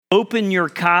Open your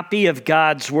copy of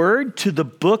God's Word to the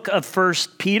book of 1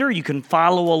 Peter. You can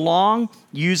follow along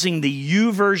using the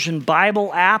YouVersion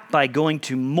Bible app by going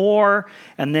to More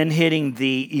and then hitting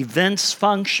the Events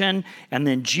function and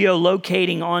then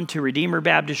geolocating onto Redeemer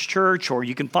Baptist Church, or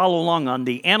you can follow along on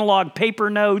the analog paper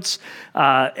notes,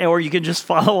 or you can just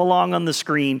follow along on the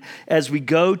screen as we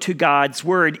go to God's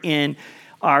Word in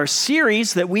our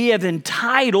series that we have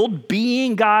entitled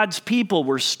Being God's People.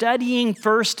 We're studying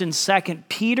 1st and 2nd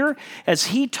Peter as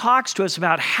he talks to us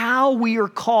about how we are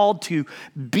called to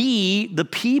be the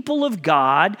people of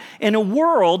God in a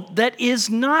world that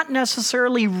is not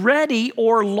necessarily ready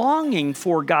or longing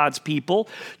for God's people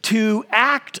to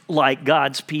act like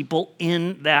God's people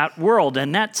in that world.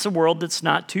 And that's a world that's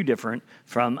not too different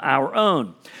from our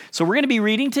own. So we're going to be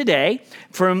reading today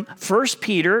from 1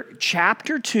 Peter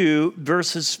chapter 2,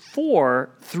 verses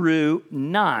 4 through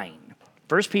 9.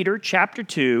 1 Peter chapter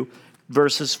 2,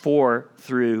 verses 4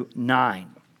 through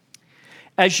 9.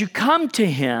 As you come to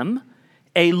him,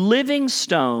 a living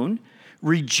stone,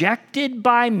 rejected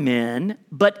by men,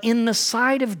 but in the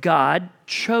sight of God,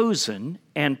 chosen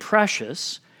and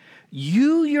precious,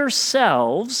 you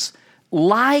yourselves,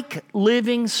 like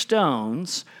living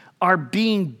stones, are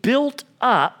being built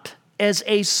up as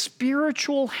a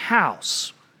spiritual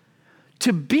house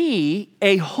to be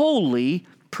a holy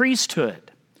priesthood,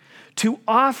 to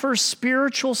offer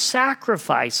spiritual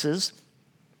sacrifices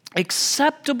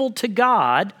acceptable to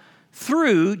God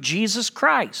through Jesus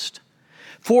Christ.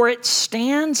 For it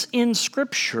stands in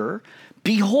Scripture,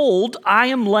 behold, I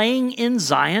am laying in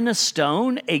Zion a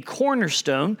stone, a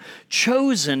cornerstone,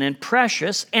 chosen and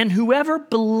precious, and whoever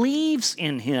believes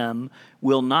in him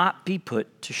will not be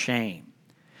put to shame.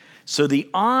 So the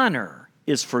honor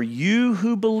is for you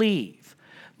who believe.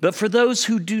 But for those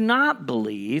who do not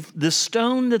believe, the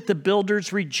stone that the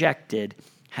builders rejected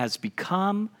has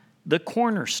become the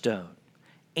cornerstone,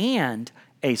 and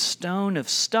a stone of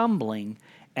stumbling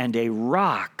and a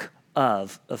rock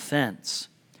of offense.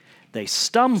 They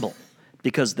stumble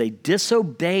because they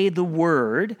disobey the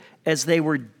word as they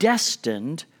were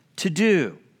destined to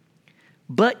do.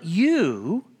 But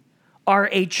you are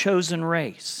a chosen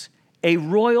race, a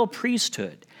royal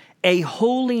priesthood, a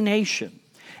holy nation,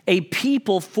 a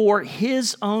people for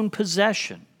his own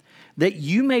possession, that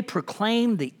you may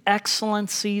proclaim the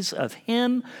excellencies of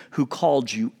him who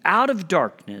called you out of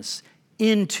darkness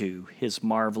into his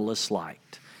marvelous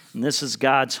light. And this is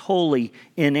God's holy,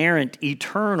 inerrant,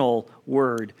 eternal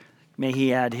word. May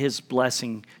he add his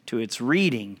blessing to its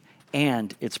reading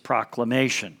and its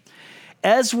proclamation.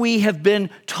 As we have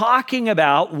been talking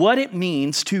about what it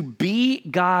means to be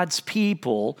God's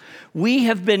people, we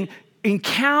have been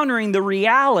encountering the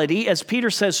reality, as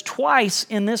Peter says twice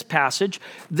in this passage,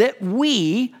 that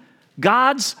we,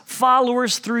 God's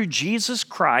followers through Jesus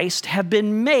Christ, have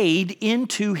been made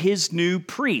into his new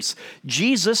priests.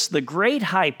 Jesus, the great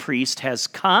high priest, has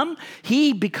come.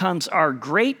 He becomes our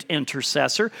great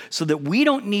intercessor so that we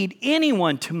don't need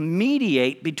anyone to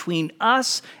mediate between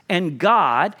us and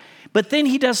God. But then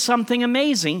he does something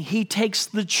amazing. He takes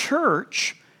the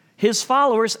church, his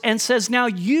followers, and says, now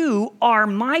you are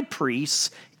my priests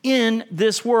in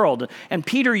this world. And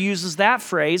Peter uses that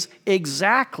phrase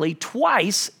exactly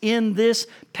twice in this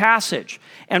passage.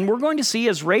 And we're going to see,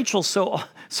 as Rachel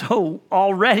so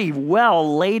already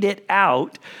well laid it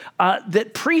out,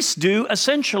 that priests do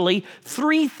essentially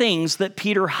three things that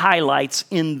Peter highlights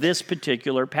in this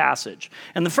particular passage.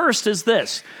 And the first is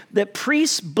this, that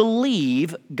priests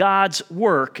believe God's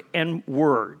work and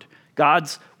word.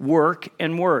 God's work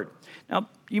and word. Now,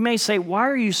 you may say, why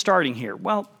are you starting here?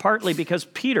 Well, partly because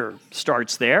Peter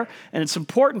starts there, and it's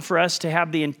important for us to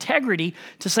have the integrity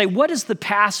to say, what is the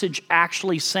passage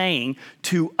actually saying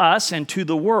to us and to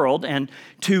the world and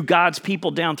to God's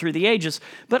people down through the ages?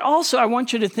 But also, I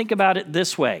want you to think about it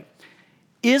this way.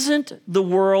 Isn't the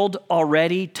world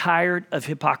already tired of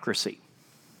hypocrisy?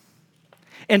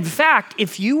 In fact,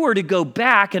 if you were to go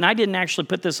back, and I didn't actually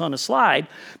put this on a slide,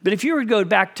 but if you were to go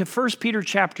back to 1 Peter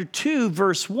chapter 2,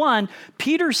 verse 1,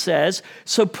 Peter says,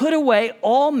 so put away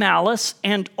all malice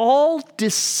and all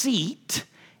deceit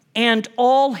and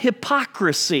all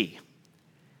hypocrisy.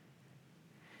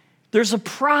 There's a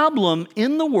problem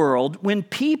in the world when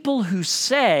people who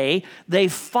say they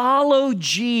follow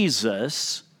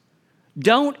Jesus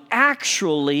don't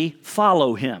actually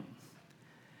follow him.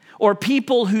 Or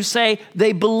people who say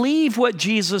they believe what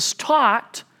Jesus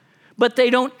taught, but they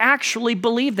don't actually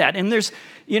believe that. And there's,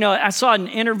 I saw an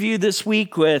interview this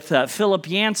week with Philip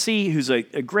Yancey, who's a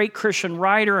great Christian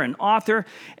writer and author,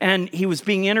 and he was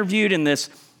being interviewed, and this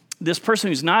person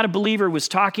who's not a believer was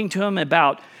talking to him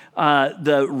about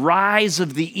the rise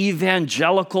of the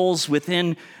evangelicals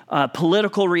within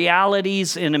political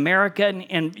realities in America.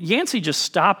 And Yancey just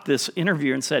stopped this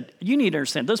interview and said, you need to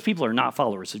understand, those people are not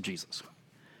followers of Jesus.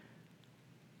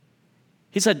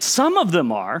 He said, some of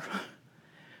them are,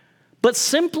 but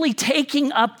simply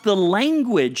taking up the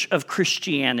language of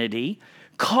Christianity,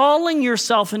 calling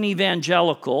yourself an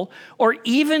evangelical, or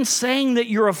even saying that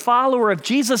you're a follower of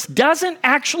Jesus doesn't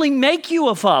actually make you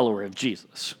a follower of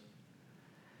Jesus.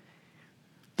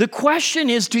 The question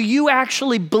is, do you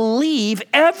actually believe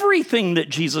everything that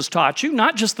Jesus taught you,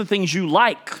 not just the things you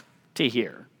like to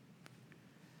hear?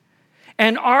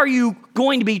 And are you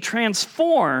going to be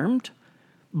transformed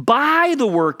by the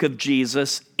work of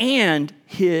Jesus and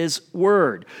his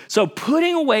word? So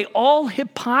putting away all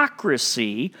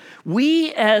hypocrisy,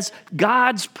 we as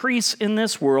God's priests in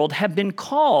this world have been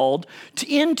called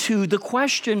into the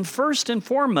question, first and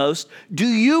foremost, do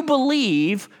you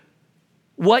believe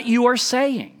what you are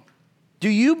saying? Do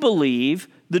you believe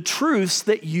the truths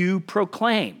that you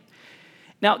proclaim?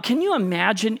 Now, can you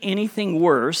imagine anything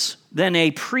worse than a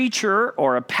preacher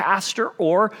or a pastor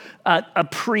or a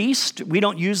priest? We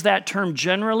don't use that term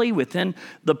generally within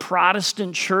the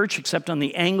Protestant church, except on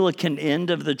the Anglican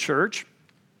end of the church.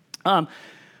 But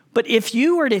if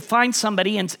you were to find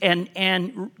somebody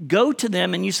and go to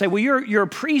them and you say, well, you're a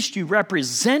priest, you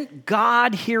represent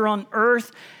God here on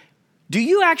earth, do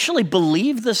you actually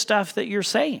believe the stuff that you're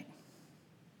saying?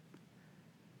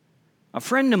 A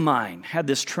friend of mine had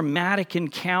this traumatic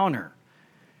encounter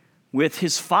with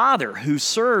his father, who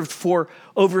served for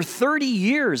over 30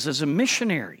 years as a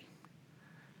missionary.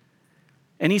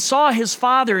 And he saw his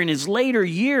father in his later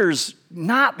years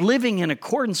not living in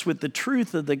accordance with the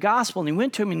truth of the gospel. And he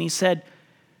went to him and he said,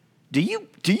 do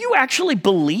you actually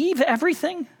believe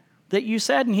everything that you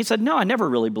said? And he said, no, I never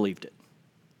really believed it.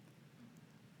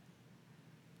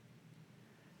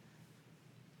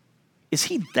 Is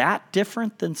he that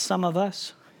different than some of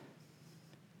us?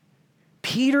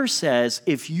 Peter says,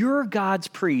 if you're God's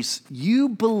priest, you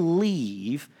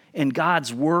believe in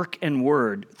God's work and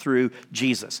word through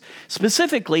Jesus.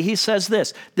 Specifically, he says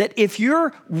this, that if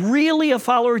you're really a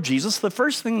follower of Jesus, the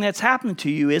first thing that's happened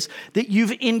to you is that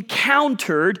you've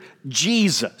encountered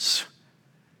Jesus.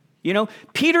 You know,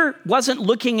 Peter wasn't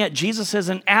looking at Jesus as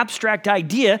an abstract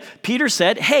idea. Peter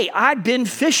said, hey, I've been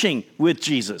fishing with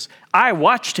Jesus. I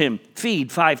watched him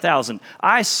feed 5,000.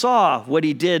 I saw what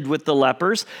he did with the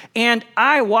lepers, and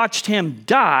I watched him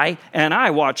die, and I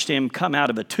watched him come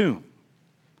out of a tomb.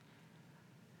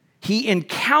 He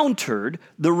encountered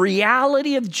the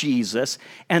reality of Jesus,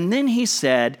 and then he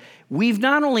said, we've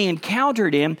not only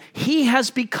encountered him, he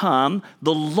has become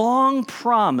the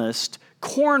long-promised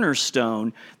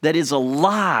cornerstone that is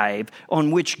alive,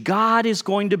 on which God is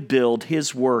going to build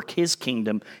his work, his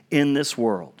kingdom in this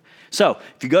world. So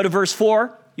if you go to verse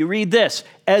 4, you read this,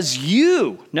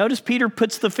 notice Peter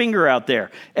puts the finger out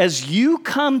there, as you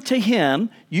come to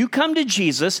him, you come to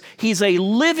Jesus, he's a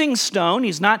living stone,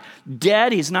 he's not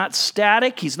dead, he's not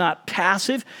static, he's not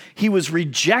passive, he was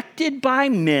rejected by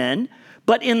men,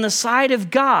 but in the sight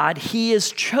of God, he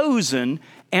is chosen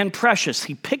and precious.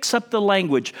 He picks up the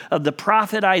language of the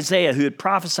prophet Isaiah, who had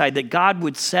prophesied that God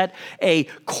would set a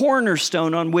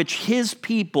cornerstone on which his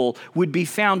people would be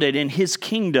founded and his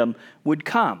kingdom would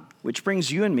come. Which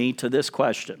brings you and me to this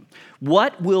question.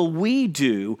 What will we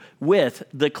do with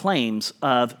the claims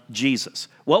of Jesus?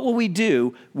 What will we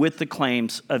do with the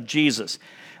claims of Jesus?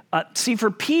 See, for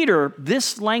Peter,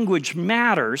 this language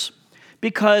matters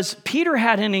because Peter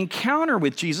had an encounter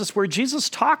with Jesus where Jesus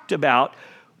talked about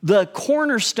the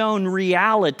cornerstone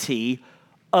reality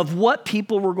of what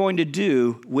people were going to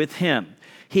do with him.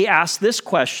 He asked this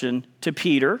question to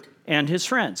Peter and his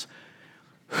friends.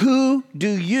 Who do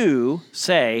you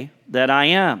say that I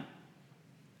am?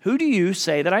 Who do you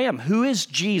say that I am? Who is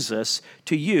Jesus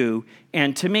to you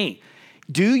and to me?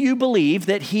 Do you believe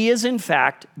that he is in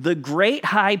fact the great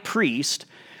high priest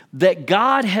that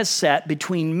God has set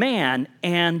between man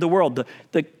and the world?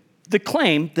 The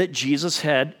claim that Jesus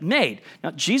had made.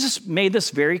 Now, Jesus made this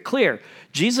very clear.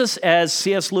 Jesus, as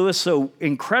C.S. Lewis so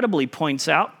incredibly points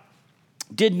out,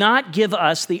 did not give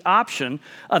us the option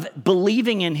of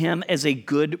believing in him as a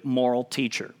good moral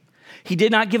teacher. He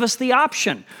did not give us the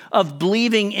option of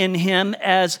believing in him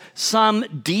as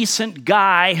some decent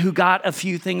guy who got a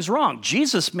few things wrong.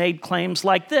 Jesus made claims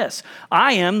like this: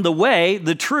 I am the way,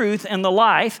 the truth, and the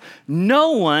life.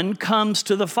 No one comes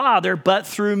to the Father but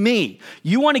through me.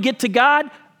 You want to get to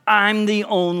God? I'm the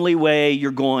only way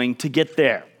you're going to get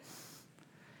there.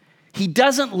 He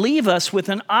doesn't leave us with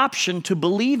an option to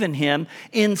believe in him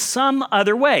in some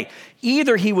other way.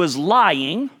 Either he was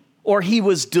lying or he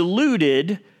was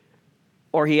deluded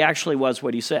or he actually was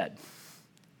what he said.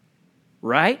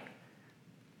 Right?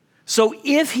 So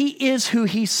if he is who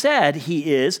he said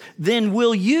he is, then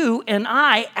will you and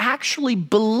I actually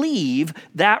believe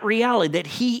that reality, that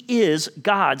he is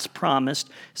God's promised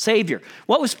Savior?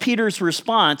 What was Peter's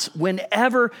response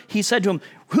whenever he said to him,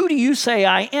 "Who do you say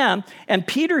I am?" And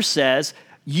Peter says,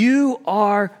 "You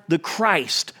are the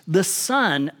Christ, the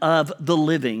Son of the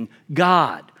living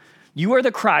God." You are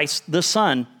the Christ, the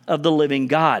Son of the living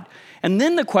God. And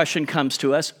then the question comes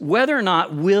to us whether or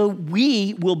not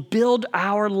we will build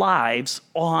our lives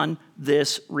on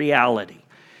this reality.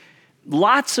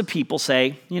 Lots of people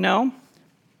say,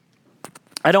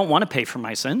 I don't want to pay for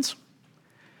my sins.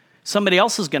 Somebody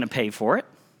else is going to pay for it.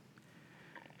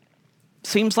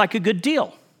 Seems like a good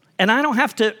deal. And I don't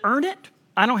have to earn it.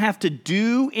 I don't have to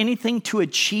do anything to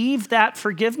achieve that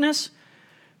forgiveness.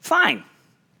 Fine,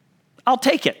 I'll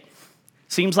take it.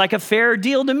 Seems like a fair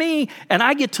deal to me, and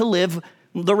I get to live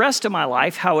the rest of my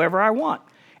life however I want.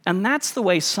 And that's the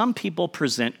way some people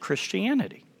present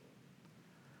Christianity.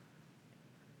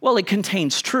 Well, it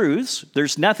contains truths.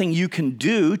 There's nothing you can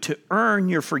do to earn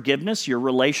your forgiveness, your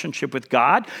relationship with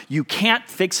God. You can't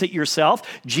fix it yourself.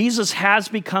 Jesus has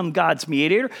become God's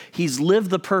mediator. He's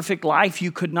lived the perfect life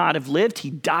you could not have lived.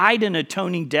 He died an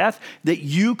atoning death that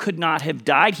you could not have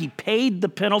died. He paid the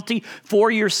penalty for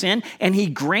your sin, and he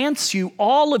grants you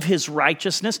all of his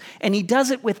righteousness, and he does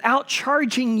it without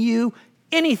charging you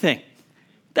anything.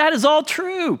 That is all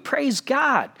true. Praise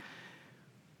God.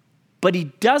 But he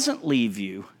doesn't leave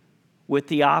you with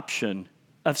the option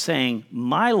of saying,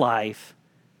 my life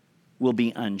will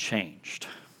be unchanged.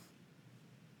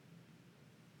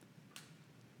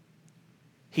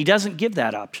 He doesn't give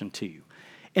that option to you.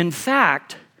 In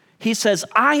fact, he says,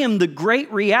 I am the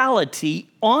great reality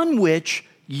on which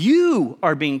you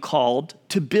are being called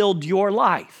to build your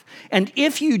life. And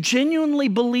if you genuinely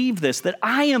believe this, that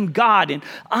I am God and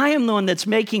I am the one that's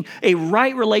making a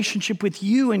right relationship with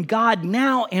you and God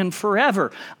now and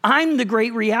forever, I'm the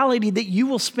great reality that you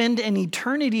will spend an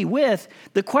eternity with.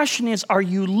 The question is, are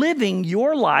you living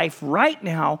your life right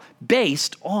now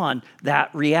based on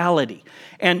that reality?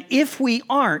 And if we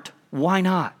aren't, why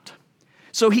not?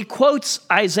 So he quotes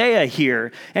Isaiah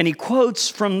here, and he quotes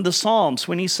from the Psalms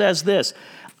when he says this,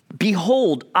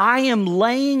 "Behold, I am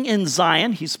laying in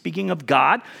Zion," he's speaking of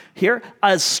God here,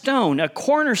 "a stone, a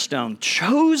cornerstone,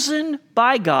 chosen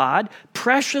by God,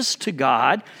 precious to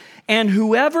God, and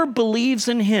whoever believes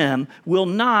in him will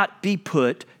not be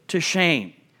put to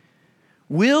shame."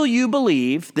 Will you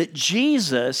believe that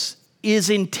Jesus is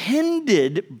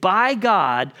intended by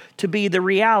God to be the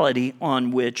reality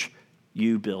on which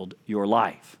you build your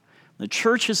life? The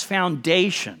church's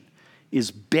foundation is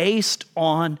based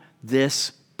on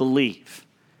this belief.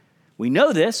 We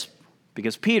know this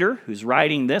because Peter, who's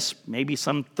writing this maybe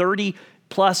some 30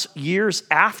 plus years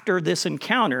after this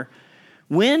encounter,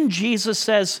 when Jesus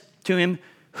says to him,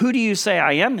 "Who do you say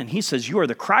I am?" and he says, "You are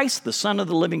the Christ, the Son of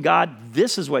the living God,"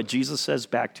 this is what Jesus says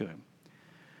back to him.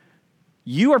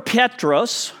 "You are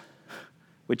Petros,"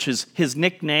 which is his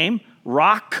nickname,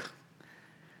 rock,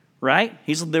 right?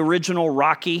 He's the original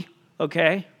Rocky,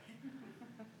 okay?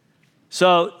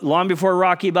 So long before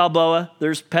Rocky Balboa,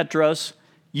 there's Petros.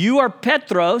 "You are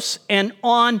Petros, and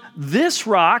on this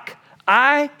rock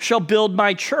I shall build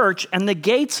my church, and the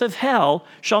gates of hell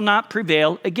shall not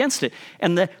prevail against it."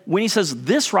 And when he says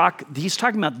this rock, he's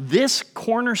talking about this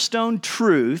cornerstone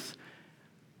truth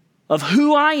of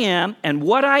who I am and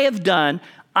what I have done.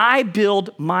 I build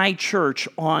my church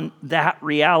on that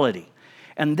reality.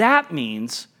 And that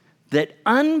means that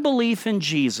unbelief in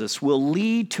Jesus will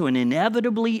lead to an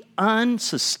inevitably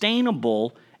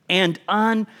unsustainable and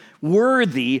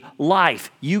unworthy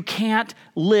life. You can't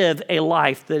live a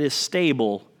life that is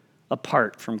stable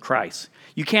apart from Christ.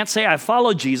 You can't say, I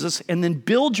follow Jesus, and then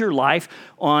build your life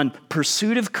on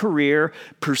pursuit of career,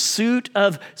 pursuit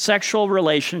of sexual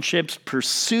relationships,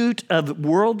 pursuit of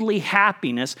worldly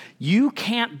happiness. You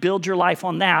can't build your life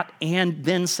on that and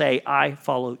then say, I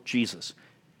follow Jesus.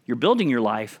 You're building your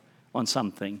life on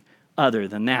something other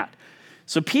than that.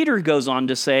 So Peter goes on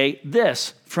to say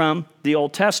this from the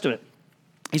Old Testament.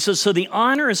 He says, "So the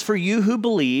honor is for you who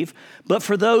believe, but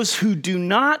for those who do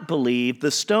not believe, the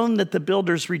stone that the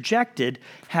builders rejected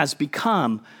has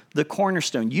become the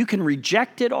cornerstone." You can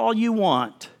reject it all you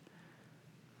want,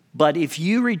 but if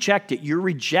you reject it, you're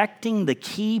rejecting the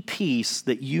key piece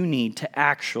that you need to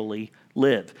actually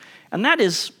live. And that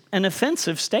is an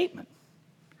offensive statement.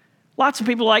 Lots of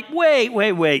people are like, wait.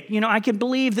 I can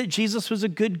believe that Jesus was a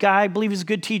good guy. I believe he's a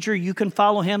good teacher. You can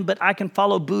follow him, but I can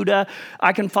follow Buddha.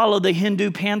 I can follow the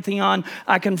Hindu pantheon.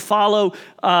 I can follow,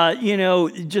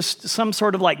 just some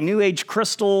sort of like New Age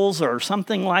crystals or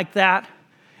something like that.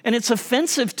 And it's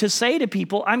offensive to say to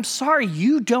people, I'm sorry,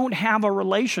 you don't have a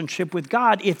relationship with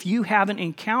God if you haven't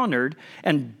encountered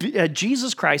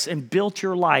Jesus Christ and built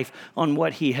your life on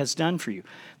what he has done for you.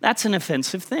 That's an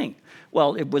offensive thing.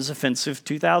 Well, it was offensive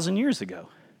 2,000 years ago.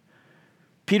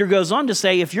 Peter goes on to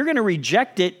say, if you're going to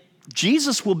reject it,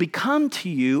 Jesus will become to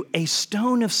you a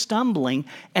stone of stumbling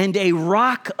and a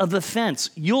rock of offense.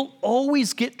 You'll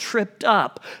always get tripped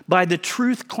up by the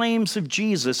truth claims of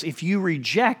Jesus if you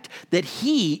reject that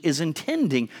he is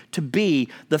intending to be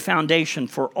the foundation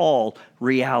for all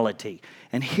reality.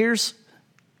 And here's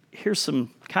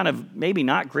some kind of maybe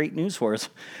not great news for us.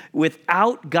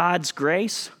 Without God's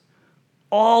grace,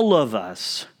 all of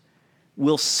us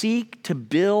will seek to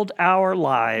build our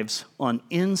lives on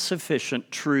insufficient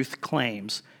truth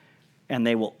claims, and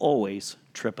they will always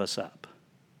trip us up.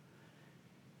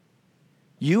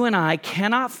 You and I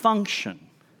cannot function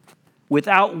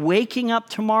without waking up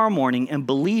tomorrow morning and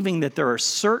believing that there are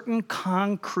certain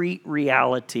concrete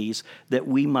realities that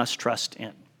we must trust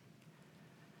in.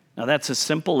 Now, that's as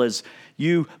simple as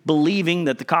you believing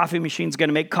that the coffee machine is going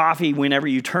to make coffee whenever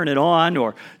you turn it on,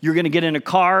 or you're going to get in a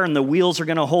car and the wheels are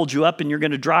going to hold you up and you're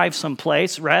going to drive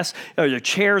someplace, or the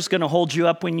chair is going to hold you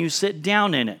up when you sit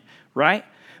down in it, right?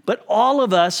 But all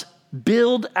of us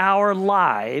build our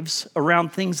lives around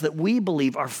things that we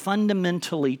believe are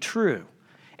fundamentally true.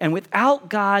 And without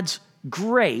God's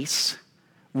grace,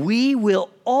 we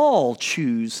will all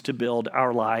choose to build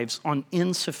our lives on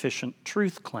insufficient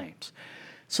truth claims.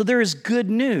 So there is good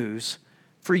news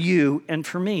for you and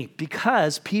for me,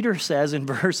 because Peter says in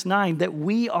verse 9 that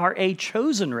we are a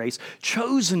chosen race,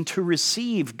 chosen to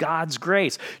receive God's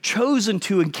grace, chosen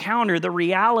to encounter the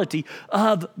reality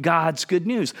of God's good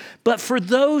news. But for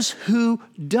those who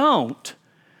don't,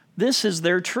 this is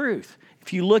their truth.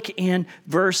 If you look in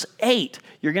verse 8,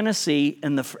 you're going to see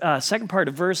in the second part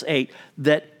of verse 8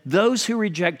 that those who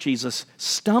reject Jesus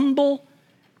stumble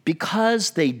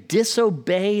because they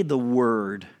disobey the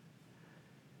word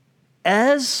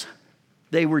as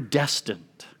they were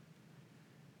destined.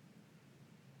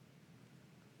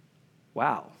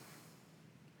 Wow.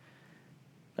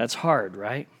 That's hard,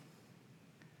 right?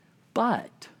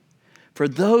 But for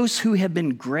those who have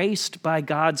been graced by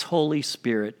God's Holy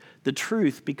Spirit, the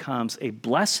truth becomes a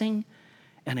blessing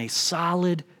and a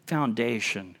solid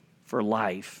foundation for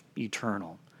life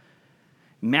eternal.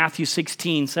 Matthew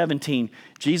 16:17,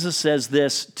 Jesus says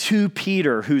this to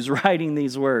Peter, who's writing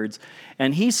these words.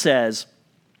 And he says,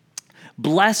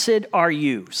 "Blessed are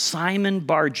you, Simon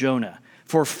Bar-Jonah,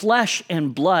 for flesh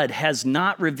and blood has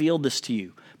not revealed this to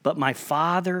you, but my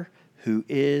Father who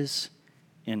is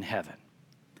in heaven."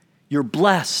 You're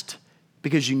blessed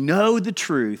because you know the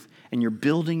truth and you're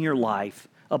building your life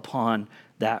upon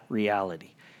that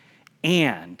reality.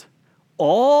 And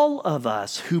all of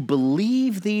us who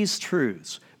believe these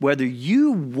truths, whether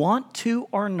you want to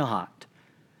or not,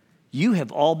 you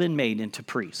have all been made into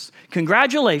priests.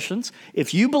 Congratulations.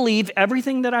 If you believe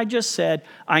everything that I just said,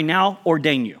 I now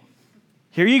ordain you.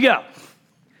 Here you go.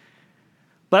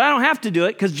 But I don't have to do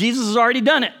it because Jesus has already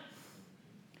done it.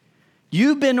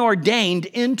 You've been ordained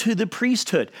into the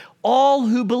priesthood. All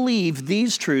who believe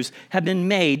these truths have been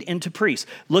made into priests.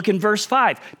 Look in verse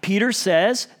 5. Peter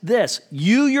says this,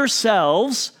 "You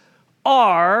yourselves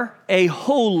are a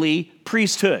holy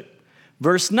priesthood."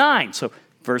 Verse 9. So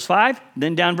verse 5,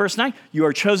 then down verse 9. "You are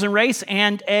a chosen race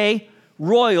and a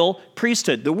royal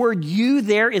priesthood." The word "you"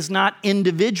 there is not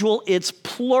individual, it's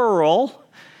plural.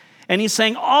 And he's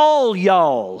saying all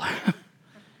y'all,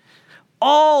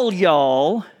 all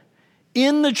y'all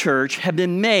in the church have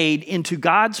been made into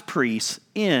God's priests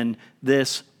in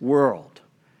this world,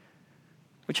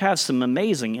 which has some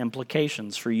amazing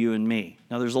implications for you and me.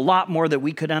 Now, there's a lot more that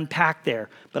we could unpack there,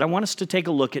 but I want us to take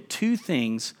a look at two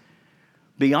things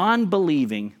beyond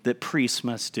believing that priests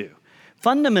must do.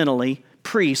 Fundamentally,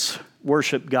 priests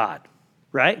worship God,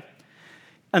 right?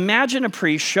 Imagine a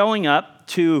priest showing up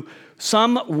to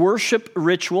some worship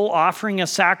ritual, offering a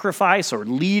sacrifice or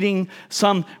leading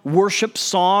some worship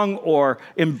song or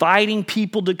inviting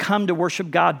people to come to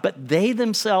worship God, but they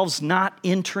themselves not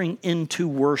entering into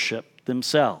worship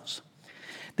themselves.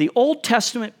 The Old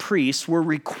Testament priests were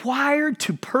required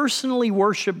to personally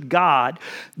worship God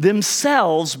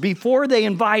themselves before they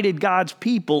invited God's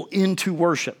people into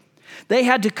worship. They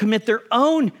had to commit their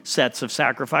own sets of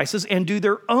sacrifices and do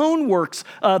their own works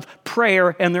of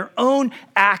prayer and their own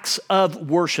acts of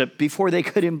worship before they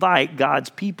could invite God's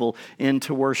people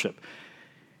into worship.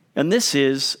 And this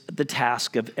is the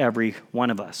task of every one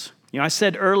of us. I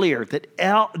said earlier that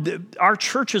our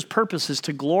church's purpose is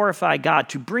to glorify God,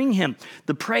 to bring him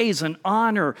the praise and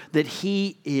honor that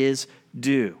he is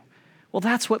due. Well,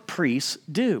 that's what priests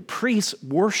do. Priests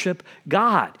worship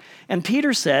God. And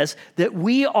Peter says that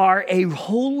we are a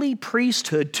holy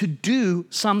priesthood to do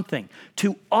something,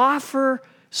 to offer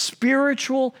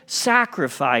spiritual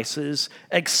sacrifices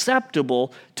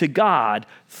acceptable to God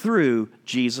through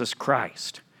Jesus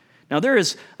Christ. Now, there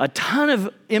is a ton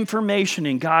of information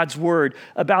in God's word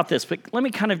about this, but let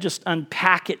me kind of just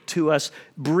unpack it to us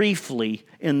briefly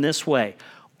in this way.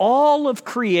 All of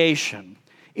creation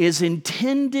is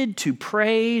intended to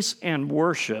praise and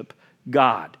worship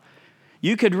God.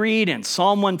 You could read in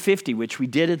Psalm 150, which we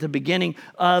did at the beginning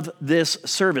of this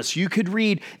service. You could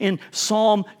read in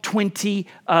Psalm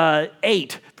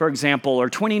 28, for example, or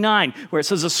 29, where it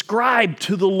says, "Ascribe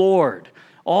to the Lord,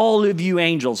 all of you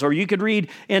angels." Or you could read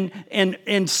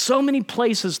in so many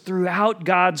places throughout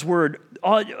God's word,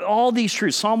 all these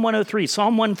truths, Psalm 103,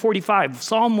 Psalm 145,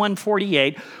 Psalm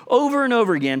 148, over and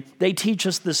over again, they teach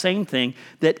us the same thing,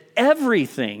 that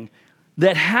everything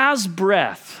that has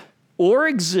breath or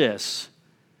exists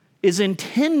is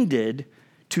intended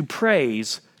to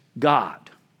praise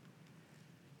God.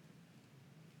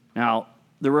 Now,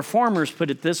 the Reformers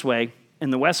put it this way. In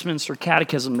the Westminster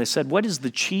Catechism, they said, what is the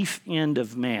chief end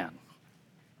of man?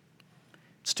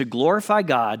 It's to glorify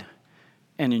God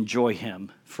and enjoy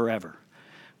him forever.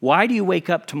 Why do you wake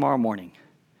up tomorrow morning?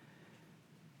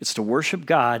 It's to worship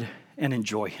God and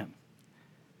enjoy him.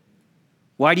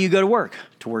 Why do you go to work?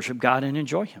 To worship God and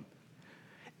enjoy him.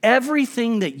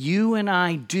 Everything that you and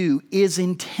I do is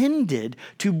intended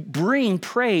to bring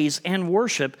praise and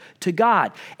worship to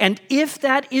God. And if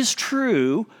that is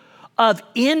true of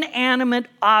inanimate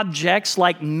objects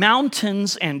like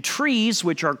mountains and trees,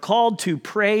 which are called to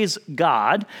praise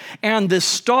God, and the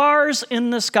stars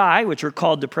in the sky, which are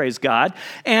called to praise God,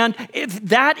 and if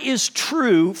that is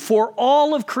true for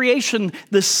all of creation,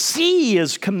 the sea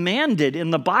is commanded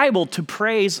in the Bible to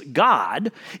praise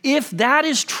God. If that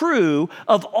is true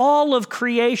of all of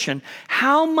creation,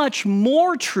 how much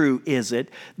more true is it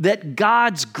that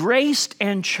God's graced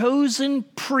and chosen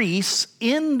priests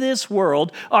in this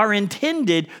world are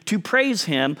intended to praise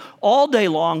him all day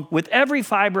long with every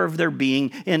fiber of their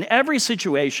being, in every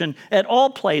situation, at all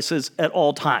places, at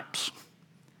all times?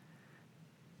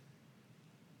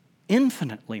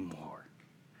 Infinitely more.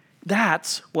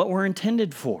 That's what we're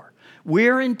intended for.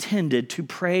 We're intended to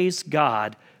praise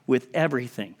God with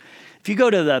everything. If you go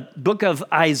to the book of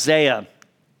Isaiah,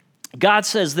 God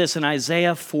says this in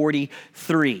Isaiah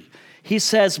 43. He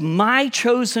says, "My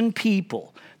chosen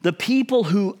people, the people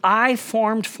who I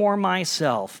formed for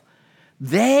myself,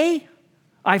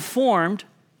 I formed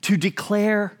to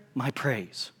declare my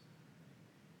praise."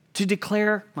 To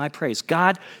declare my praise.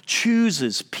 God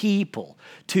chooses people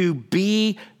to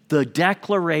be the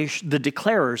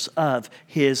declarers of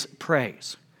his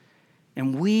praise.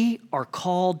 And we are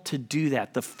called to do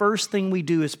that. The first thing we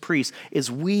do as priests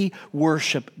is we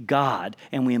worship God,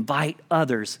 and we invite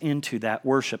others into that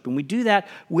worship. And we do that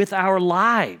with our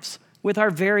lives, with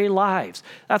our very lives.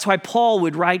 That's why Paul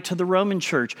would write to the Roman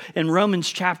church in Romans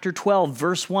chapter 12,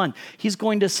 verse 1. He's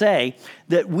going to say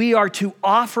that we are to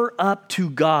offer up to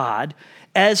God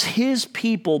as his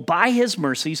people by his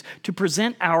mercies to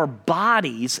present our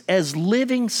bodies as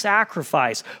living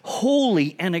sacrifice,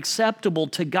 holy and acceptable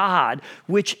to God,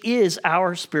 which is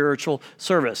our spiritual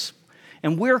service.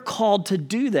 And we're called to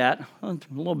do that. I'm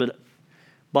a little bit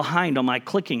behind on my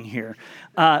clicking here.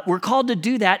 We're called to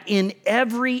do that in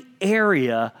every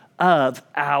area of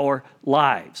our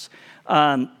lives.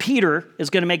 Peter is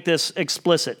going to make this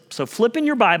explicit. So flip in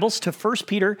your Bibles to 1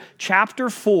 Peter chapter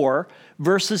 4,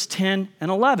 verses 10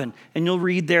 and 11, and you'll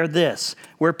read there this,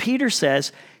 where Peter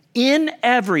says, in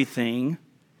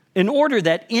order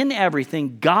that in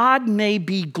everything God may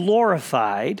be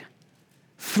glorified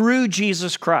through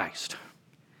Jesus Christ.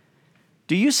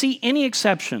 Do you see any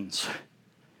exceptions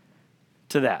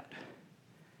to that?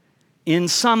 In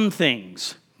some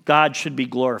things, God should be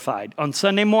glorified. On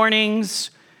Sunday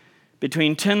mornings,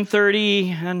 between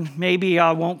 10:30 and maybe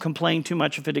I won't complain too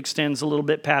much if it extends a little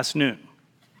bit past noon.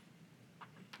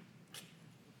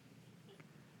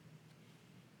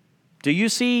 Do you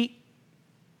see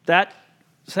that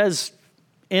says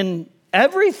in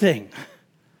everything,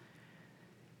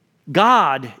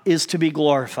 God is to be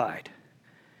glorified.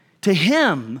 To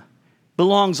him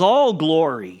belongs all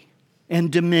glory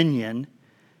and dominion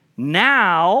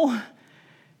now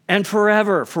and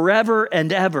forever, forever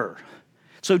and ever.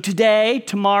 So today,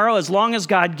 tomorrow, as long as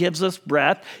God gives us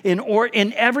breath,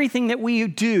 in everything that we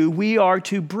do, we are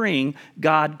to bring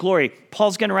God glory.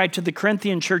 Paul's going to write to the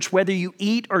Corinthian church, whether you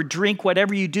eat or drink,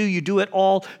 whatever you do it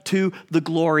all to the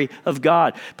glory of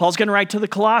God. Paul's going to write to the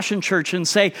Colossian church and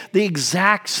say the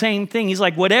exact same thing. He's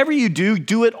like, whatever you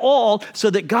do it all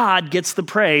so that God gets the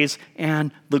praise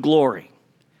and the glory.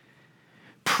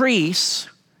 Priests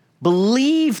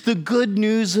believe the good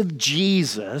news of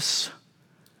Jesus,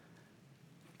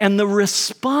 and the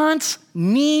response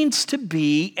needs to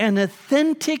be an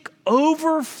authentic,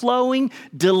 overflowing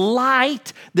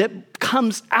delight that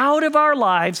comes out of our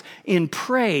lives in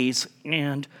praise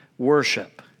and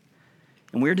worship.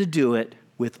 And we're to do it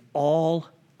with all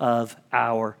of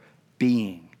our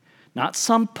being. Not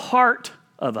some part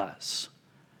of us,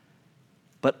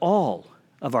 but all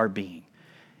of our being.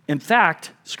 In fact,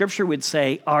 Scripture would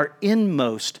say our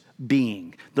inmost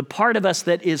being, the part of us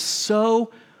that is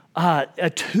so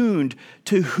attuned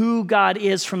to who God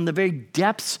is from the very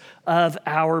depths of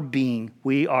our being,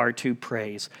 we are to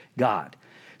praise God.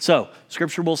 So,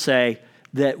 Scripture will say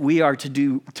that we are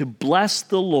to bless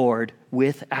the Lord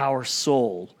with our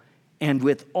soul and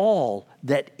with all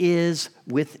that is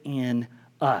within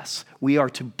us. We are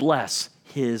to bless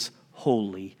His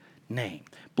holy name.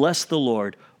 Bless the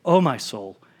Lord, O my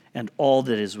soul, and all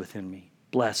that is within me.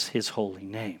 Bless His holy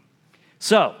name.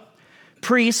 So,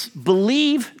 priests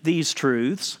believe these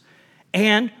truths,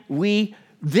 and we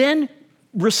then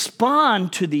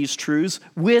respond to these truths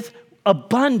with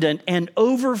abundant and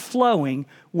overflowing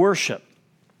worship.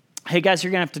 Hey guys, you're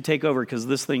going to have to take over because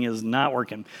this thing is not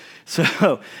working.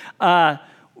 So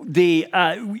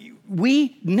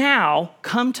we now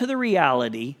come to the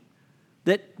reality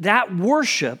that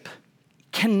worship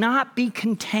cannot be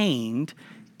contained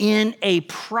in a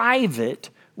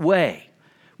private way.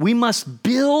 We must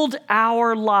build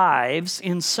our lives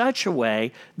in such a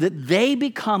way that they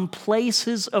become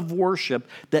places of worship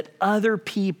that other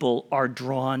people are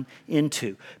drawn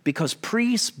into. Because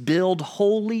priests build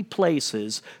holy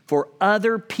places for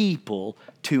other people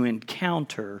to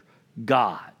encounter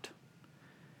God.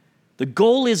 The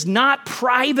goal is not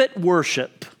private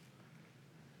worship.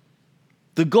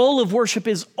 The goal of worship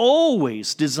is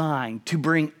always designed to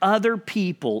bring other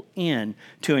people in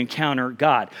to encounter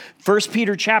God. 1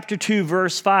 Peter chapter 2,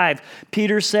 verse 5,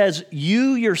 Peter says,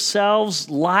 "You yourselves,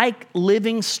 like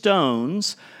living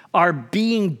stones, are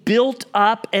being built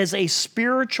up as a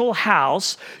spiritual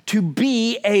house to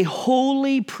be a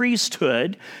holy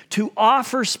priesthood, to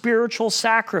offer spiritual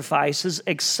sacrifices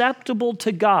acceptable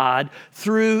to God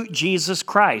through Jesus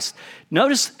Christ."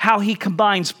 Notice how he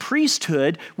combines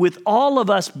priesthood with all of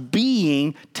us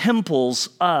being temples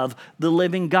of the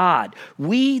living God.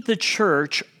 We, the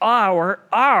church,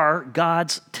 are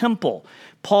God's temple.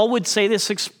 Paul would say this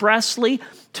expressly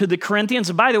to the Corinthians.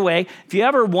 And by the way, if you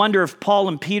ever wonder if Paul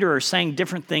and Peter are saying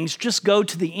different things, just go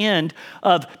to the end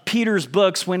of Peter's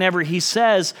books whenever he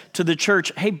says to the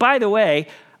church, hey, by the way,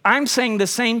 I'm saying the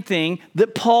same thing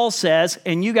that Paul says,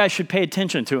 and you guys should pay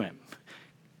attention to him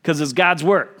because it's God's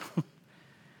word.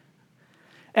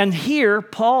 And here,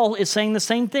 Paul is saying the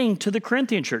same thing to the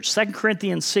Corinthian church. 2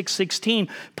 Corinthians 6:16,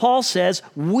 Paul says,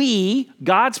 we,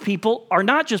 God's people, are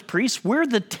not just priests, we're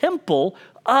the temple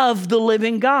of the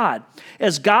living God.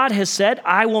 As God has said,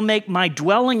 I will make my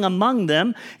dwelling among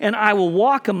them, and I will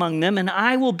walk among them, and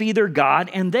I will be their God,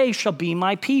 and they shall be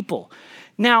my people.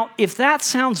 Now, if that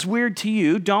sounds weird to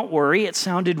you, don't worry. It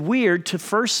sounded weird to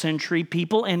first century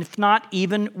people, and if not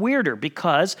even weirder,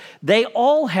 because they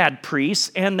all had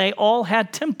priests and they all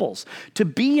had temples. To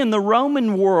be in the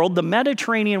Roman world, the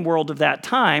Mediterranean world of that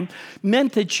time,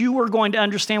 meant that you were going to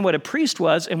understand what a priest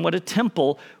was and what a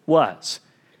temple was.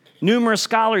 Numerous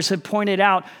scholars have pointed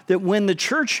out that when the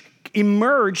church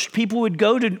emerged, people would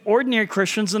go to ordinary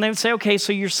Christians and they would say, okay,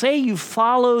 so you say you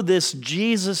follow this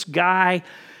Jesus guy.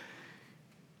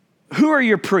 Who are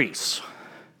your priests?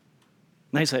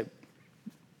 And they say,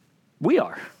 we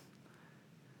are.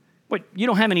 What, you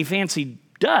don't have any fancy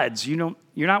duds. You're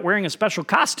not wearing a special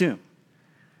costume.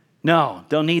 No,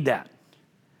 don't need that.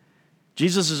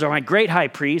 Jesus is my great high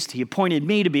priest. He appointed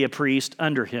me to be a priest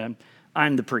under him.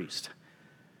 I'm the priest.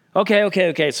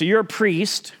 Okay. So you're a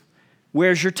priest.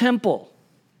 Where's your temple?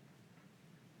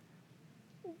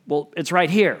 Well, it's right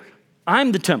here.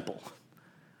 I'm the temple.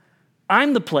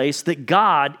 I'm the place that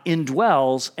God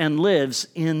indwells and lives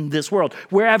in this world.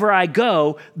 Wherever I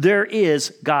go, there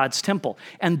is God's temple.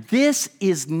 And this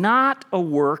is not a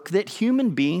work that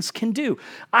human beings can do.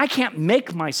 I can't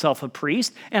make myself a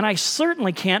priest, and I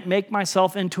certainly can't make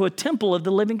myself into a temple of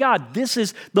the living God. This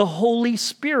is the Holy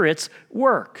Spirit's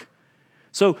work.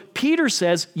 So Peter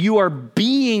says you are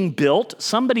being built.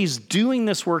 Somebody's doing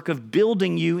this work of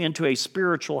building you into a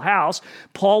spiritual house.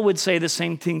 Paul would say the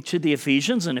same thing to the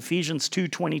Ephesians in Ephesians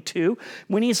 2:22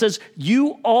 when he says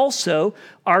you also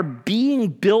are being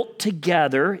built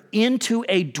together into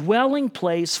a dwelling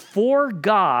place for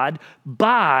God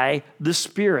by the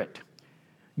Spirit.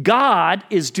 God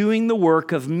is doing the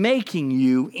work of making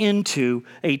you into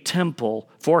a temple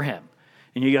for him.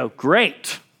 And you go,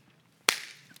 great.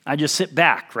 I just sit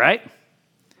back, right?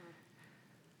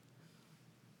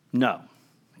 No,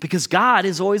 because God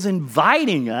is always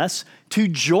inviting us to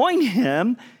join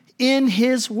him in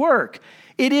his work.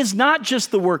 It is not just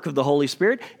the work of the Holy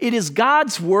Spirit. It is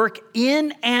God's work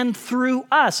in and through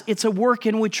us. It's a work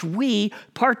in which we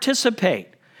participate.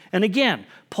 And again,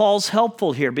 Paul's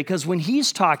helpful here because when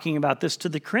he's talking about this to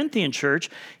the Corinthian church,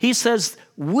 he says,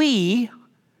 we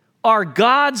are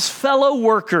God's fellow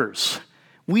workers.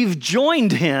 We've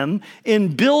joined him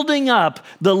in building up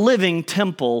the living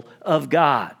temple of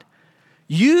God.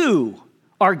 You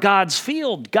are God's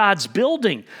field, God's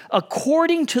building,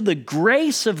 according to the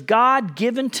grace of God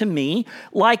given to me,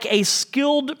 like a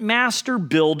skilled master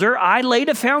builder. I laid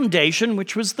a foundation,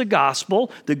 which was the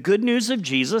gospel, the good news of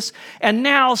Jesus, and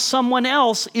now someone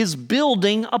else is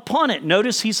building upon it.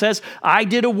 Notice he says, I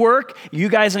did a work, you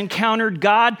guys encountered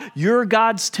God, you're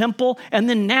God's temple, and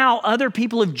then now other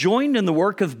people have joined in the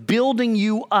work of building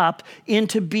you up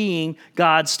into being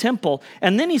God's temple.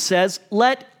 And then he says,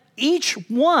 let each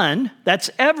one,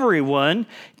 that's everyone,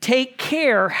 take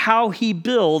care how he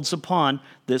builds upon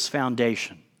this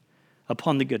foundation,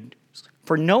 upon the good news.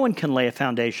 For no one can lay a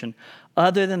foundation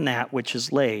other than that which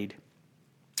is laid,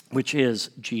 which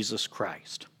is Jesus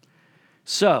Christ.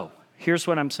 So, here's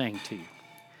what I'm saying to you.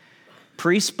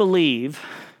 Priests believe,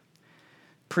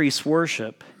 priests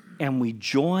worship, and we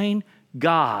join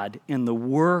God in the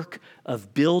work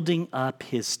of building up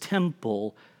his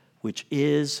temple, which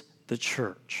is the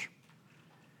church.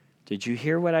 Did you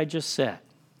hear what I just said?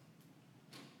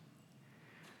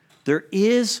 There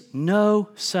is no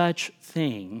such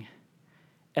thing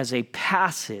as a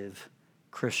passive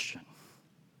Christian.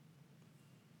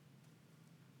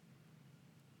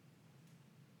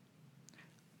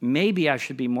 Maybe I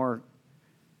should be more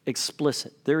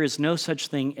explicit. There is no such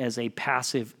thing as a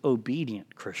passive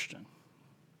obedient Christian.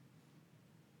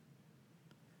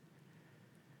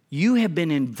 You have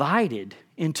been invited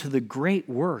into the great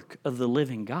work of the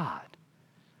living God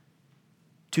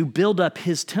to build up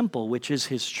his temple, which is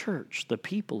his church, the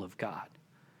people of God,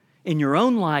 in your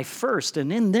own life first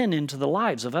and then into the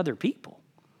lives of other people,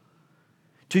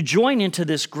 to join into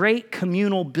this great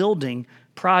communal building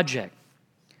project.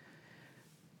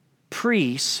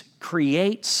 Priests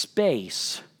create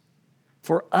space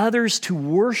for others to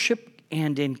worship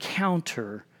and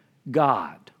encounter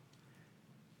God.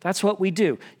 That's what we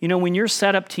do. You know, when your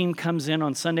setup team comes in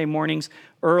on Sunday mornings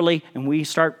early and we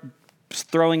start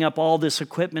throwing up all this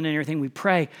equipment and everything, we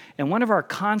pray. And one of our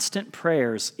constant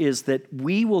prayers is that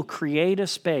we will create a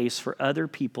space for other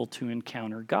people to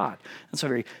encounter God. That's a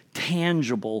very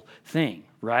tangible thing,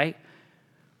 right?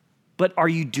 But are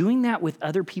you doing that with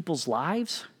other people's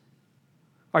lives?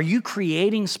 Are you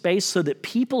creating space so that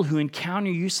people who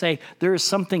encounter you say, there is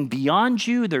something beyond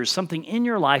you, there's something in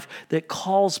your life that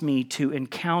calls me to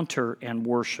encounter and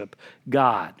worship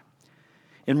God?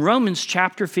 In Romans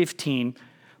chapter 15,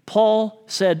 Paul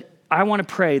said, I want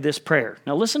to pray this prayer.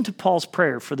 Now listen to Paul's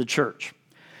prayer for the church.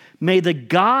 May the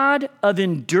God of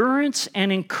endurance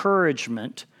and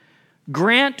encouragement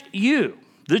grant you,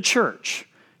 the church,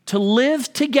 to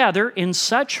live together in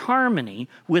such harmony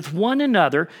with one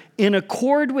another in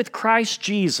accord with Christ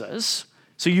Jesus.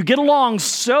 So you get along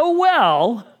so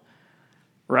well,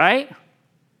 right?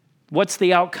 What's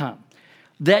the outcome?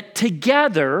 That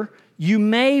together you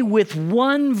may with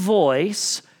one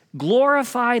voice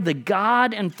glorify the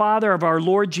God and Father of our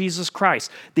Lord Jesus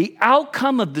Christ. The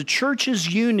outcome of the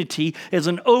church's unity is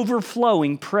an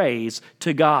overflowing praise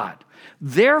to God.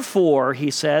 Therefore,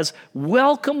 he says,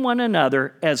 welcome one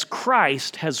another as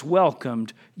Christ has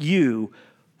welcomed you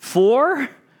for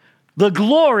the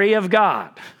glory of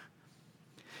God.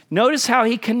 Notice how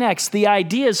he connects the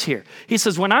ideas here. He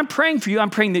says, when I'm praying for you, I'm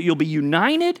praying that you'll be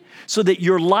united so that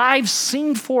your lives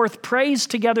sing forth praise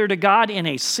together to God in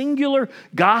a singular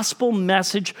gospel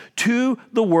message to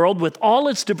the world with all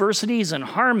its diversities and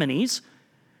harmonies.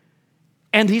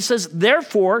 And he says,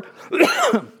 therefore,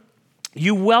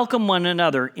 you welcome one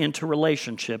another into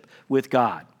relationship with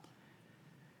God.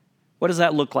 What does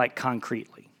that look like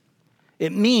concretely?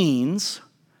 It means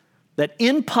that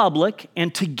in public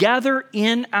and together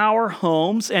in our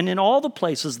homes and in all the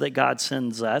places that God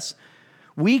sends us,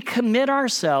 we commit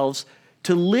ourselves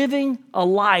to living a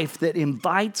life that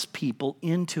invites people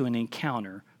into an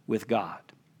encounter with God.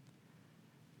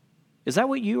 Is that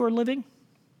what you are living?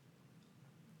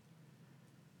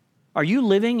 Are you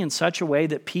living in such a way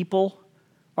that people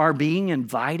are being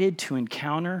invited to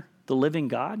encounter the living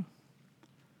God?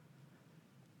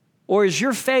 Or is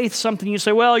your faith something you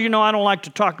say, well, I don't like to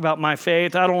talk about my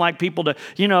faith. I don't like people to,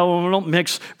 we don't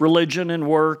mix religion and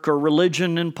work or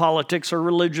religion and politics or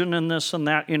religion and this and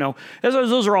that,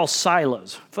 Those are all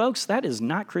silos. Folks, that is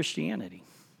not Christianity.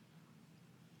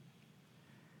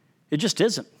 It just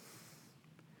isn't.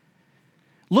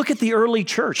 Look at the early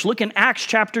church. Look in Acts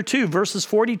chapter 2, verses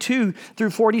 42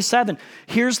 through 47.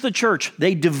 Here's the church.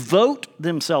 They devote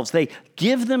themselves. They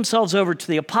give themselves over to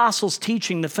the apostles'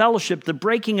 teaching, the fellowship, the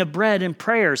breaking of bread, and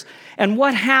prayers. And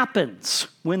what happens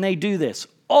when they do this?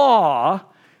 Awe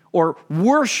or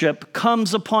worship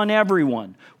comes upon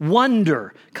everyone.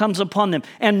 Wonder comes upon them.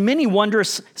 And many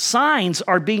wondrous signs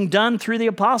are being done through the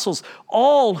apostles.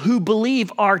 All who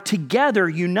believe are together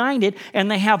united,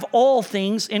 and they have all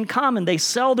things in common. They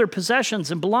sell their possessions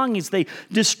and belongings. They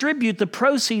distribute the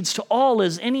proceeds to all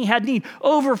as any had need.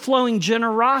 Overflowing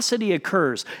generosity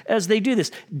occurs as they do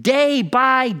this. Day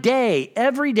by day,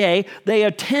 every day, they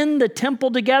attend the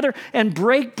temple together and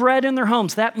break bread in their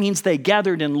homes. That means they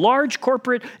gathered in large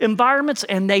corporate environments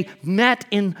and they met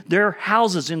in their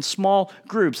houses in small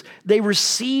groups. They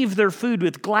receive their food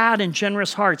with glad and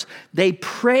generous hearts. They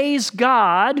praise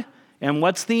God, and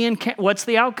what's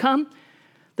the outcome?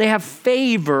 They have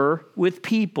favor with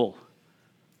people.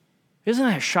 Isn't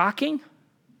that shocking?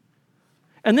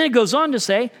 And then it goes on to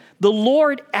say, the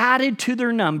Lord added to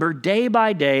their number day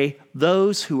by day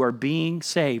those who are being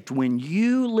saved. When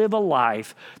you live a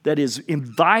life that is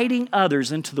inviting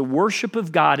others into the worship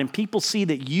of God and people see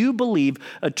that you believe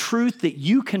a truth that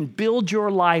you can build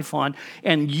your life on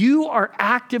and you are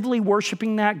actively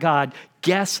worshiping that God,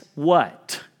 guess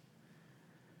what?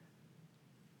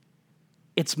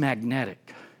 It's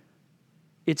magnetic.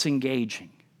 It's engaging.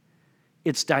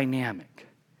 It's dynamic.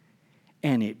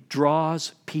 And it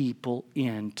draws people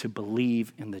in to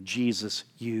believe in the Jesus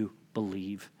you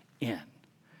believe in.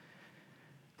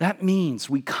 That means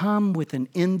we come with an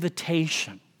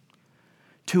invitation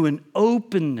to an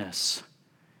openness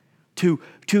to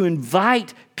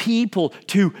invite people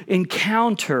to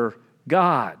encounter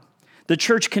God. The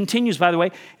church continues, by the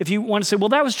way, if you want to say, well,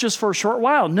 that was just for a short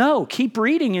while. No, keep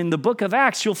reading in the book of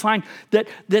Acts. You'll find that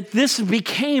this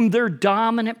became their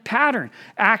dominant pattern.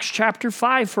 Acts chapter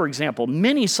 5, for example,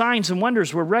 many signs and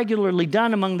wonders were regularly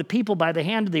done among the people by the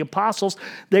hand of the apostles.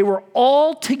 They were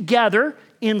all together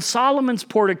in Solomon's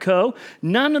portico.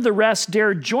 None of the rest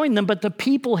dared join them, but the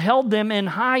people held them in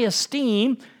high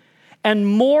esteem. And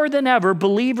more than ever,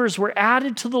 believers were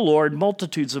added to the Lord,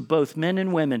 multitudes of both men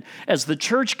and women. As the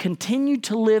church continued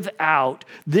to live out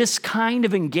this kind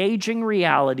of engaging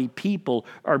reality, people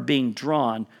are being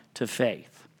drawn to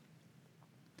faith.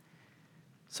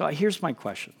 So here's my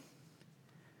question.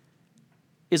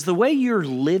 Is the way you're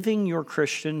living your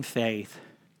Christian faith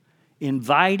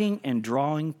inviting and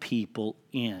drawing people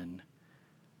in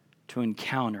to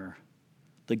encounter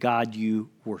the God you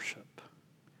worship?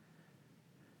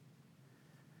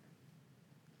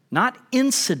 Not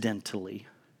incidentally,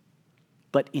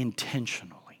 but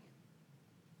intentionally.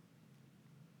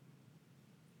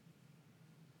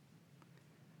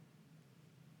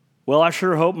 Well, I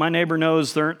sure hope my neighbor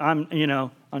knows I'm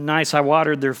nice. I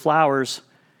watered their flowers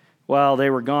while they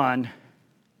were gone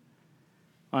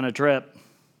on a trip.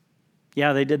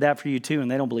 Yeah, they did that for you too, and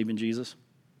they don't believe in Jesus.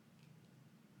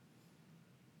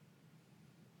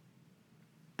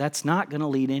 That's not going to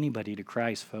lead anybody to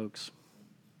Christ, folks.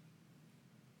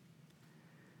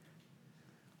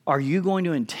 Are you going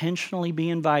to intentionally be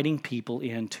inviting people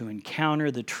in to encounter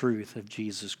the truth of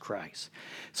Jesus Christ?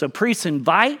 So priests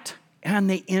invite and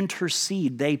they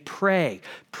intercede. They pray.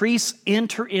 Priests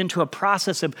enter into a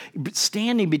process of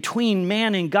standing between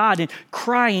man and God and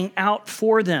crying out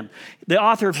for them. The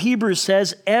author of Hebrews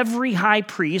says, every high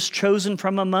priest chosen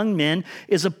from among men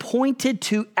is appointed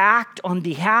to act on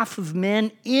behalf of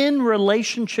men in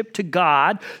relationship to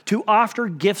God to offer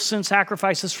gifts and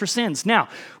sacrifices for sins. Now,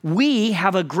 we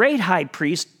have a great high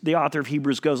priest, the author of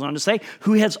Hebrews goes on to say,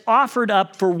 who has offered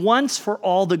up for once for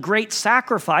all the great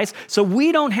sacrifice, so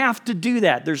we don't have to do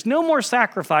that. There's no more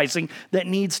sacrificing that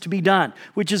needs to be done,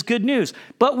 which is good news.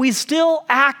 But we still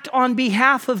act on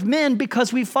behalf of men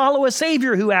because we follow a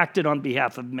Savior who acted on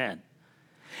behalf of men.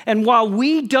 And while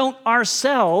we don't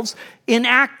ourselves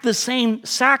enact the same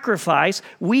sacrifice,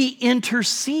 we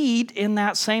intercede in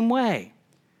that same way.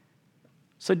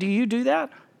 So do you do that?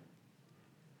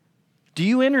 Do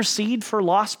you intercede for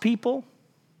lost people?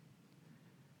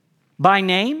 By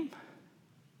name?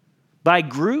 By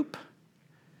group?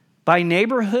 By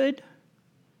neighborhood?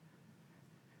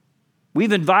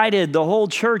 We've invited the whole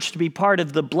church to be part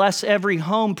of the Bless Every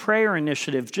Home prayer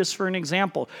initiative, just for an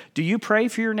example. Do you pray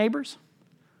for your neighbors?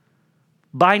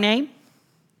 By name?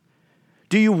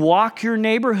 Do you walk your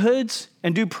neighborhoods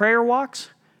and do prayer walks?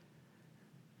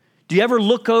 Do you ever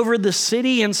look over the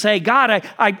city and say, God,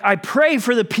 I pray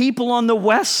for the people on the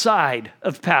west side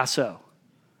of Paso,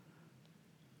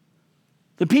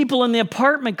 the people in the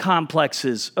apartment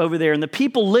complexes over there, and the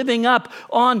people living up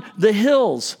on the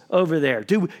hills over there?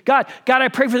 God, I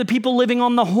pray for the people living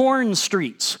on the Horn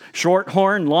streets, Short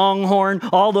Horn, Long Horn,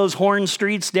 all those Horn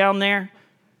streets down there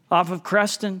off of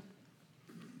Creston.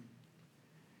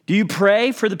 Do you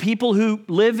pray for the people who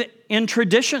live in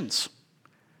Traditions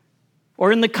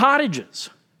or in the cottages?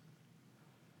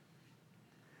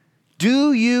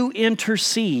 Do you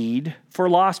intercede for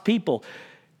lost people?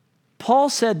 Paul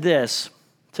said this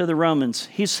to the Romans.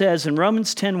 He says in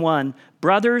Romans 10:1,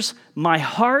 brothers, my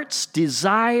heart's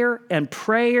desire and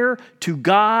prayer to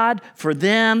God for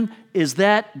them is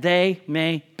that they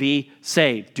may be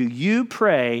saved. Do you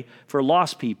pray for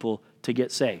lost people to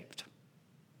get saved?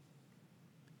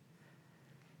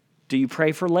 Do you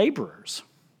pray for laborers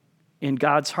in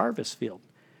God's harvest field?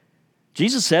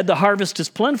 Jesus said, the harvest is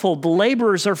plentiful, the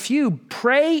laborers are few.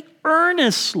 Pray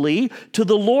earnestly to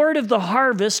the Lord of the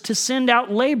harvest to send out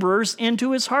laborers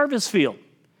into his harvest field.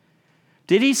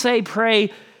 Did he say pray,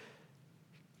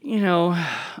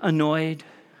 annoyed,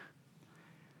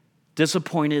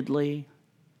 disappointedly?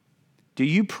 Do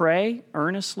you pray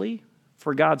earnestly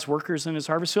for God's workers in his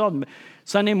harvest field?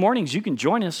 Sunday mornings, you can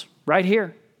join us right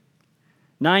here.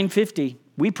 9:50,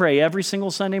 we pray every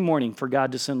single Sunday morning for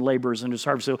God to send laborers into his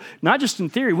harvest. So not just in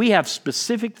theory, we have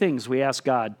specific things we ask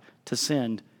God to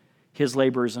send his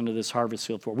laborers into this harvest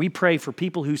field for. We pray for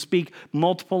people who speak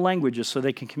multiple languages so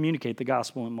they can communicate the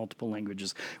gospel in multiple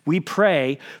languages. We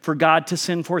pray for God to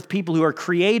send forth people who are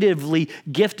creatively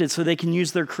gifted so they can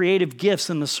use their creative gifts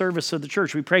in the service of the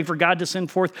church. We pray for God to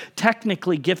send forth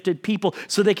technically gifted people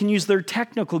so they can use their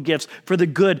technical gifts for the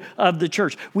good of the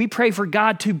church. We pray for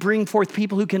God to bring forth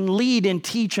people who can lead and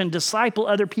teach and disciple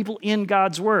other people in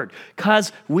God's word,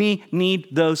 because we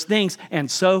need those things, and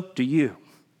so do you.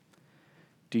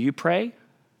 Do you pray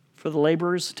for the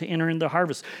laborers to enter into the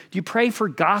harvest? Do you pray for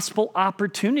gospel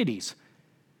opportunities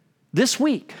this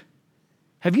week?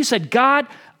 Have you said, God,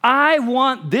 I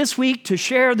want this week to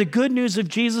share the good news of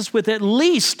Jesus with at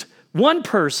least one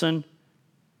person,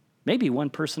 maybe one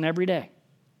person every day?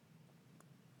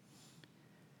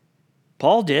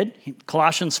 Paul did,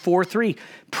 Colossians 4:3.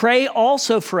 Pray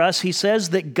also for us, he says,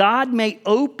 that God may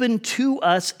open to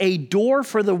us a door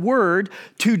for the word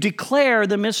to declare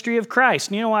the mystery of Christ.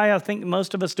 And you know why I think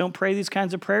most of us don't pray these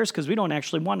kinds of prayers? Because we don't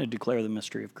actually want to declare the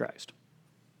mystery of Christ.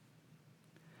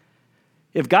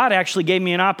 If God actually gave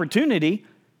me an opportunity,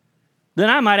 then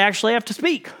I might actually have to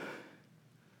speak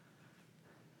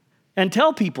and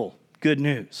tell people good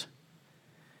news.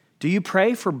 Do you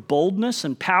pray for boldness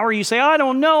and power? You say, I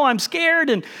don't know, I'm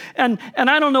scared, and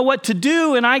I don't know what to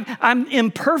do, and I'm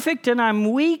imperfect and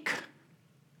I'm weak.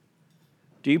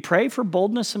 Do you pray for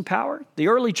boldness and power? The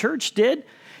early church did.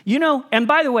 And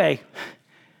by the way,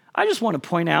 I just want to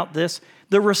point out this.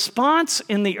 The response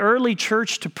in the early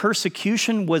church to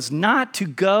persecution was not to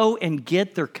go and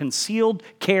get their concealed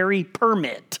carry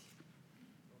permit.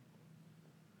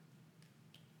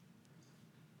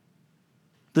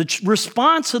 The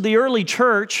response of the early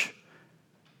church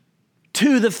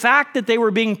to the fact that they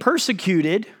were being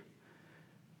persecuted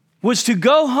was to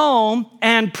go home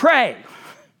and pray.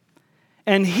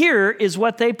 And here is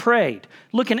what they prayed.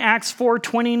 Look in Acts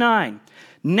 4:29.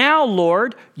 Now,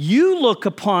 Lord, you look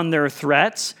upon their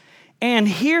threats, and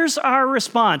here's our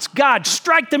response. God,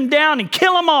 strike them down and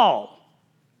kill them all.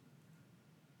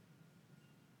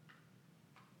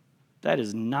 That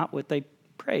is not what they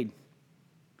prayed.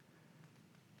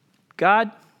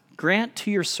 God, grant to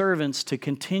your servants to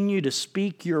continue to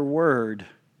speak your word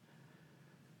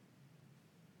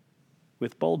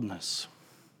with boldness.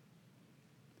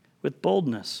 With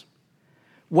boldness.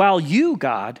 While you,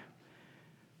 God,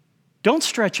 don't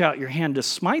stretch out your hand to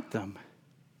smite them,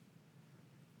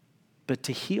 but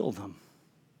to heal them.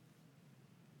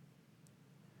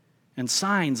 and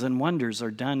signs and wonders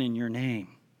are done in your name.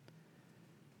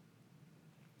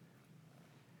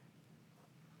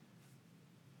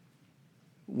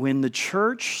 When the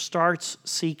church starts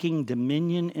seeking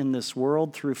dominion in this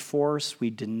world through force, we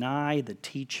deny the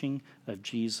teaching of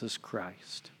Jesus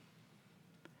Christ.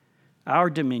 Our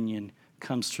dominion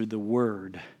comes through the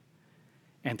Word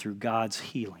and through God's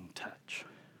healing touch.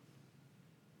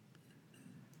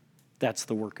 That's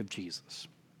the work of Jesus.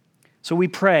 So we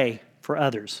pray for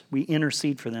others, we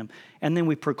intercede for them, and then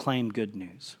we proclaim good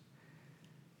news.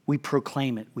 We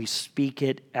proclaim it, we speak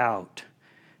it out.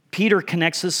 Peter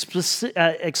connects this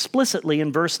explicitly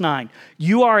in verse 9.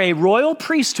 You are a royal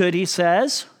priesthood, he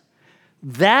says,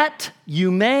 that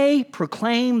you may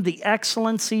proclaim the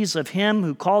excellencies of him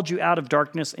who called you out of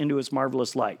darkness into his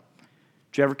marvelous light.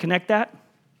 Did you ever connect that?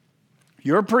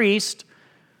 You're a priest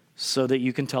so that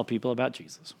you can tell people about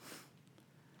Jesus.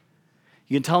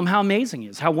 You can tell them how amazing he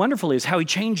is, how wonderful he is, how he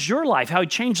changed your life, how he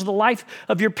changed the life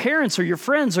of your parents or your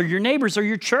friends or your neighbors or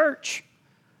your church.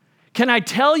 Can I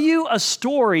tell you a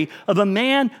story of a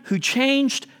man who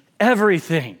changed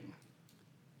everything?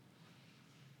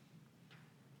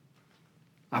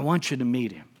 I want you to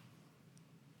meet him.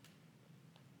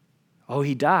 Oh,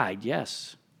 he died,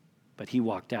 yes, but he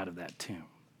walked out of that tomb.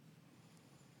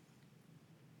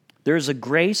 There's a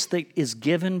grace that is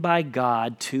given by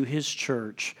God to his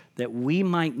church that we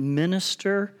might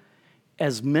minister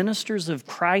as ministers of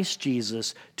Christ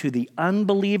Jesus to the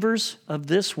unbelievers of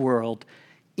this world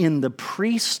in the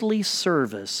priestly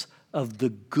service of the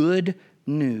good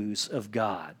news of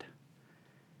God.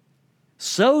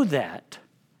 So that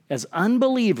as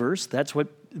unbelievers, that's what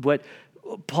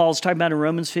Paul's talking about in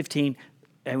Romans 15,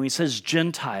 and he says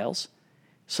Gentiles,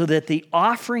 so that the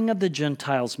offering of the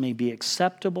Gentiles may be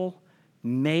acceptable,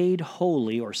 made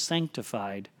holy or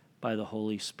sanctified by the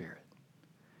Holy Spirit.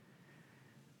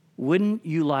 Wouldn't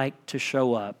you like to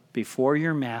show up before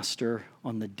your master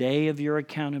on the day of your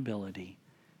accountability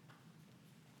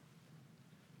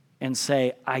and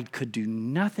say, I could do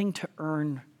nothing to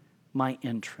earn my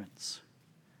entrance,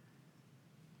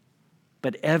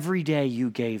 but every day you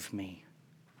gave me,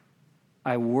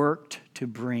 I worked to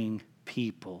bring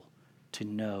people to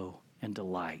know and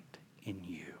delight in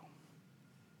you.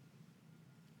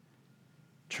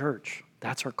 Church,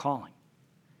 that's our calling,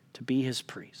 to be his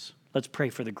priests. Let's pray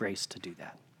for the grace to do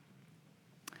that.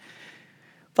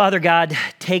 Father God,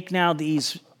 take now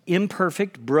these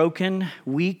imperfect, broken,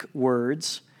 weak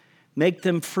words, make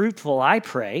them fruitful, I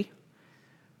pray,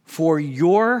 for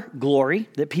your glory,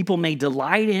 that people may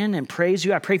delight in and praise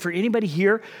you. I pray for anybody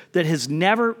here that has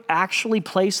never actually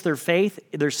placed their faith,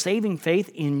 their saving faith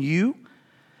in you,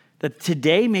 that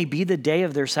today may be the day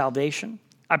of their salvation.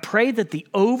 I pray that the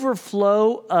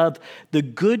overflow of the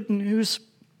good news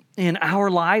in our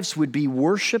lives would be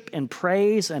worship and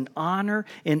praise and honor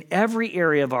in every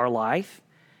area of our life,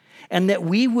 and that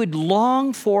we would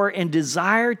long for and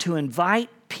desire to invite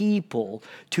people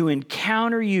to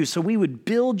encounter you. So we would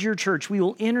build your church. We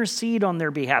will intercede on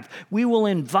their behalf. We will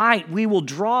invite, we will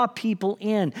draw people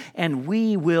in, and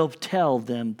we will tell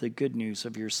them the good news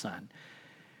of your Son.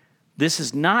 This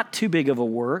is not too big of a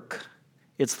work.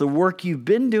 It's the work you've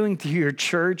been doing through your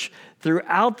church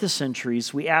throughout the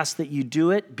centuries. We ask that you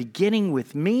do it, beginning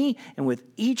with me and with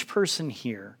each person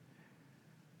here.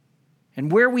 And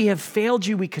where we have failed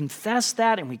you, we confess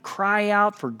that and we cry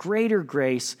out for greater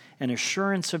grace and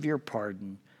assurance of your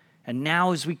pardon. And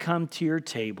now as we come to your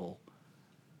table,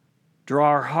 draw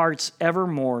our hearts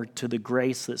evermore to the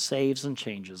grace that saves and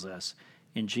changes us.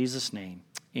 In Jesus' name,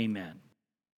 amen.